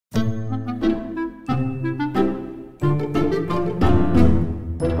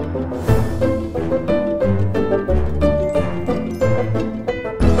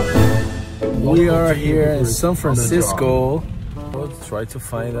here in San Francisco. Let's try to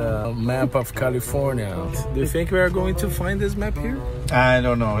find a map of California. Do you think we are going to find this map here? I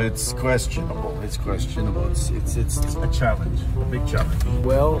don't know. It's questionable. It's questionable. It's a challenge, a big challenge.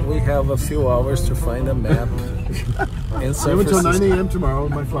 Well, we have a few hours to find a map in San Francisco. Until 9 a.m. tomorrow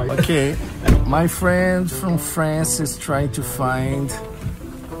on my flight. Okay, my friend from France is trying to find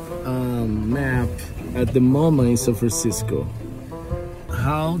a map at the moment in San Francisco.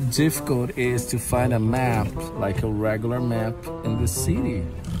 How difficult it is to find a map, like a regular map in the city,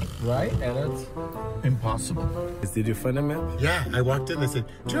 right, Elliot? Impossible. Did you find a map? Yeah, I walked in and I said,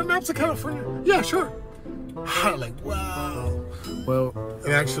 do you have maps of California? Yeah, sure. I'm like, wow. Well,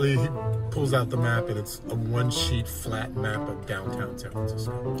 and actually, he pulls out the map and it's a one-sheet flat map of downtown San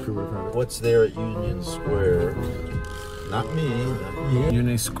Francisco. What's there at Union Square? Not me.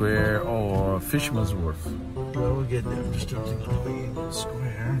 Union Square or Fisherman's Wharf. Well, we'll get there. I'm just trying to think of Union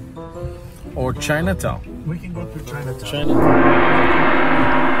Square. Or Chinatown. We can go through Chinatown.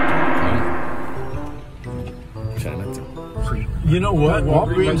 Chinatown. You know what?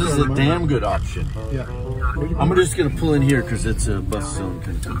 Walgreens is a damn good option. Yeah. I'm just going to pull in here because it's a bus zone.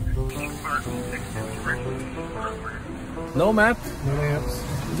 No map? No maps.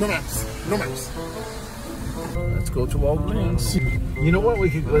 No maps. No maps. Let's go to Walgreens. You know what?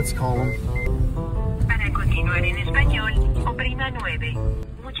 Let's call them. Para continuar en español, oprima 9.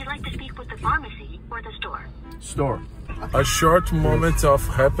 Would you like to speak with the pharmacy or the store? Store. A short moment of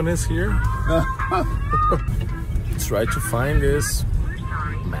happiness here. Try to find this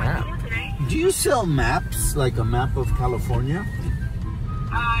map. Do you sell maps, like a map of California?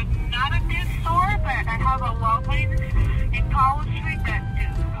 Not at this store, but I have a Walgreens in Powell Street that do.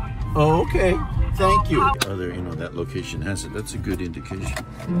 Oh, okay. Thank you. That location has it. That's a good indication.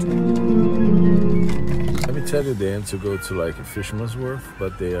 Let me tell you them to go to like a Fisherman's Wharf,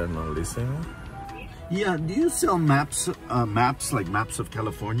 but they are not listening. Yeah, do you sell maps, like maps of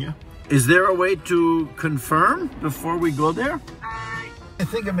California? Is there a way to confirm before we go there? I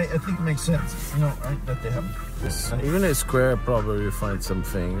think it makes sense, right, that they have this. Even a square probably will find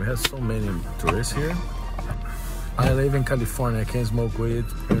something. We have so many tourists here. I live in California, I can smoke weed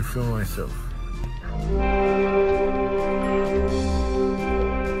and film myself.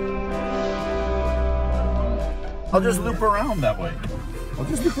 I'll just loop around that way. I'll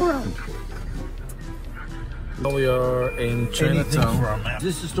just loop around. We are in Chinatown. Is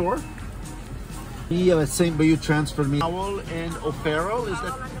this the store? Yeah, same, but you transferred me. Powell and O'Farrell, is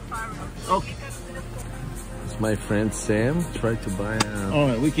that? Okay. It's my friend Sam. Tried to buy a... All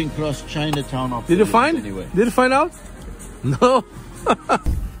right, we can cross Chinatown off. Did you find? Anyway. Did you find out? No.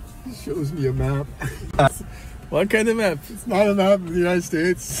 He shows me a map. What kind of map? It's not a map of the United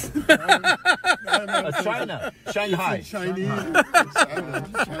States. China. Shanghai. Chinese. China.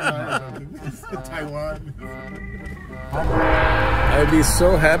 Taiwan. I'd be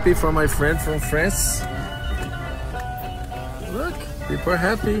so happy for my friend from France. Look, people are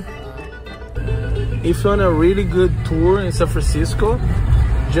happy. If you want a really good tour in San Francisco,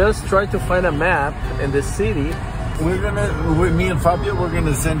 just try to find a map in the city. Me and Fabio, we're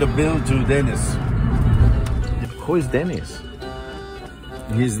gonna send a bill to Dennis. Who is Dennis?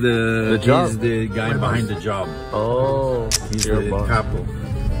 He's the guy behind the job. Oh, he's the capo.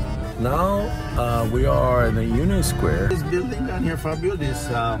 Now we are in the Union Square. This building down here, Fabio, this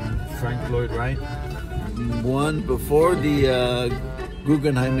Frank Lloyd Wright, one before the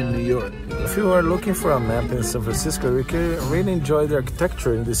Guggenheim in New York. If you are looking for a map in San Francisco, you can really enjoy the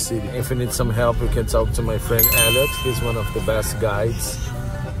architecture in the city. If you need some help, you can talk to my friend Elliot. He's one of the best guides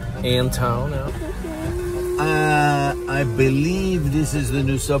in town. I believe this is the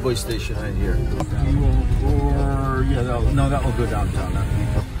new subway station right here. No, that will go downtown.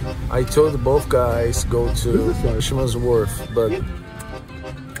 I told both guys go to Fisherman's Wharf, but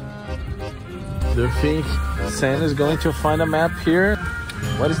do you think Sam is going to find a map here?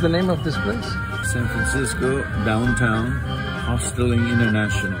 What is the name of this place? San Francisco, downtown, Hosteling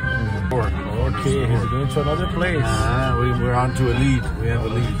International. Okay, he's going to another place. We're on to a lead. We have a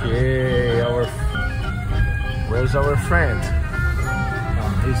lead. Yay, where's our friend?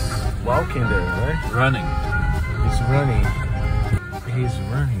 He's walking there, right? Running. He's running. He's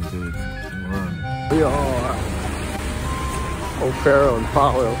running, dude. Run. We are O'Farrell and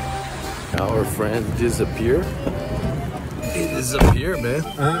Powell. Our friend disappeared. He disappeared, man.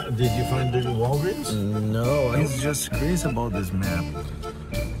 Did you find the Walgreens? No, I'm just crazy about this map.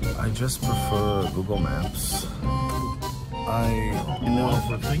 I just prefer Google Maps.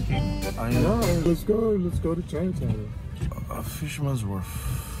 For thinking. I know. Let's go to Chinatown. A Fisherman's Wharf.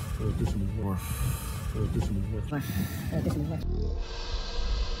 Fisherman's Wharf.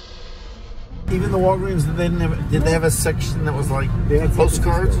 Even the Walgreens, did they have a section that was like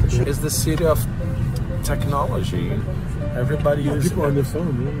postcards and shit? It's the city of technology. Everybody uses People on their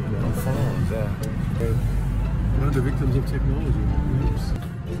phone, on phones. Yeah. One of the victims of technology.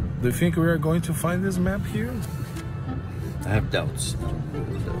 Do you think we are going to find this map here? I have doubts.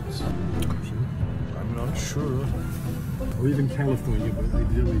 I'm not sure. Or even California, but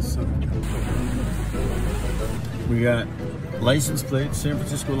ideally Southern California. We got license plates, San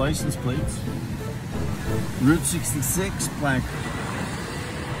Francisco license plates. Route 66 plaque.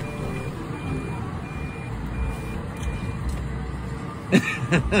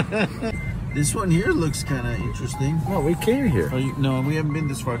 This one here looks kind of interesting. Well, we came here. No, we haven't been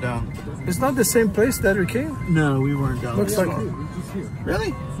this far down. It's not the same place that we came. No, we weren't down Looks this like far.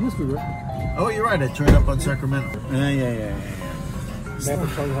 Really? Must be right. Oh, you're right. I turned up on Sacramento. Yeah. Map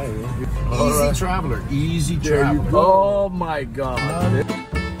of Shanghai, yeah. Easy traveler. Easy traveler. Oh my God.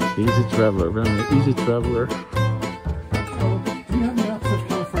 Easy traveler, really. Easy traveler. Do you have maps of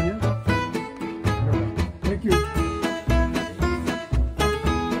California? Thank you.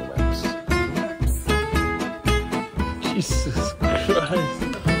 Jesus Christ.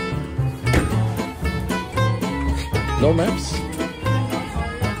 No maps?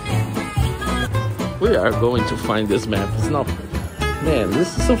 We are going to find this map. It's not. Man,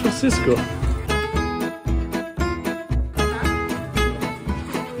 this is San Francisco.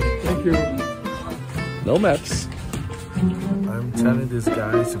 Thank you. No maps. I'm telling these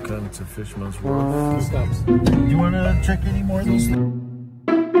guys to come to Fisherman's Wharf. Stops. You want to check any more of those things?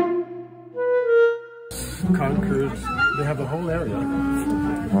 Concord. They have the whole area.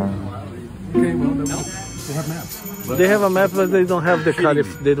 Okay, well, they have maps. They have a map, but they don't have the California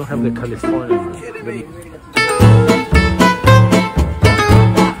map.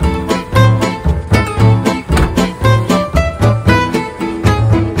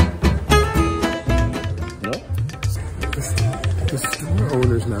 The store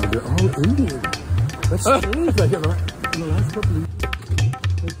owners now, they're all Indian. That's strange. Like in the last couple of years.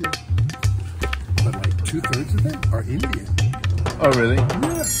 Thank you. But like 2/3 of them are Indian. Oh, really?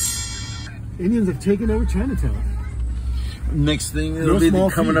 Yeah. Indians have taken over Chinatown. Next thing, No it'll be small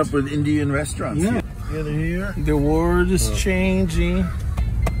coming feat. up with Indian restaurants. Yeah. Yeah, they're here. The world is changing.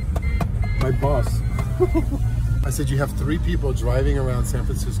 My boss. I said you have 3 people driving around San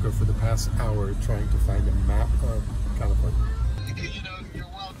Francisco for the past hour trying to find a map of California.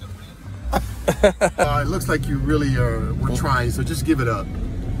 It looks like you really were trying, so just give it up.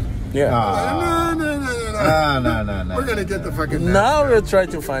 Yeah. No. No. We're gonna get the fucking map. Now we're trying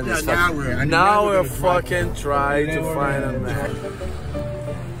to find this. Yeah, now we're we're fucking trying to find a map.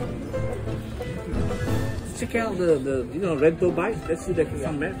 Check out the rental bike. Let's see there's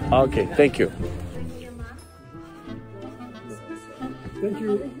some map. Okay, thank you. Thank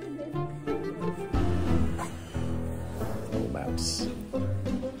you. No maps.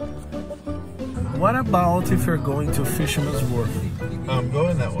 What about if you're going to Fisherman's Wharf? I'm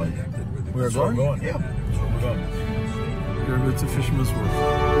going that way. We're That's where I'm going? going. Yeah. That's where we're going. You're going to Fisherman's Wharf.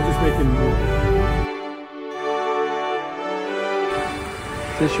 We're just making more.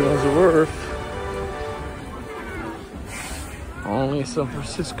 Fisherman's Wharf. Only San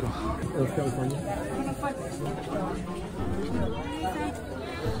Francisco. North California.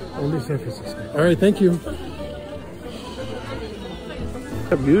 Only San Francisco. All right, thank you.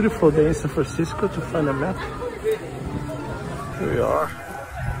 A beautiful day in San Francisco to find a map. Here we are.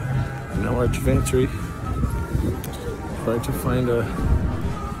 In our adventure. Trying to find a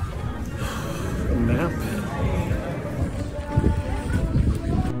map.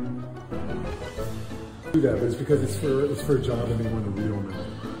 Do that, but it's because it's for a job and they want a real map.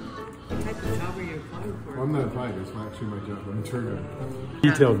 What type of job are you applying for? Well, I'm not applying. It's not actually my job. I'm a tour guide.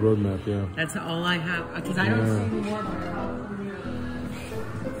 Detailed roadmap, yeah. That's all I have, because I don't see any more.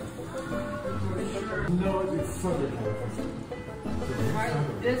 No, it's Southern California.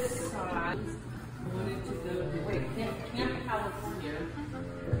 This side, going into the, wait, Camp California.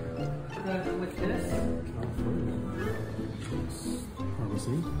 With this,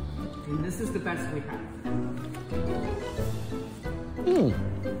 Pharmacy. and this is the best we have.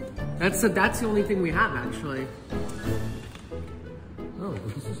 That's the only thing we have, actually. Oh,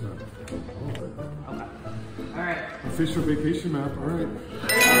 but this is not. Okay. All right. Official vacation map. All right.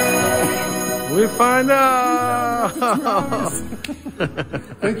 We find out!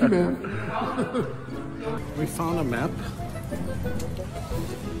 Thank you, man. We found a map.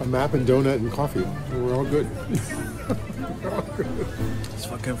 A map and donut and coffee. We're all good. It's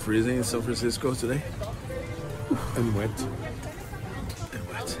fucking freezing in San Francisco today. And wet. And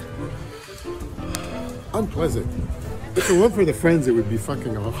wet. Unpleasant. If it weren't for the friends, it would be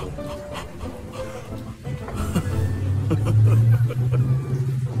fucking awful. Thank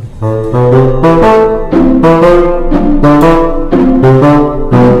you.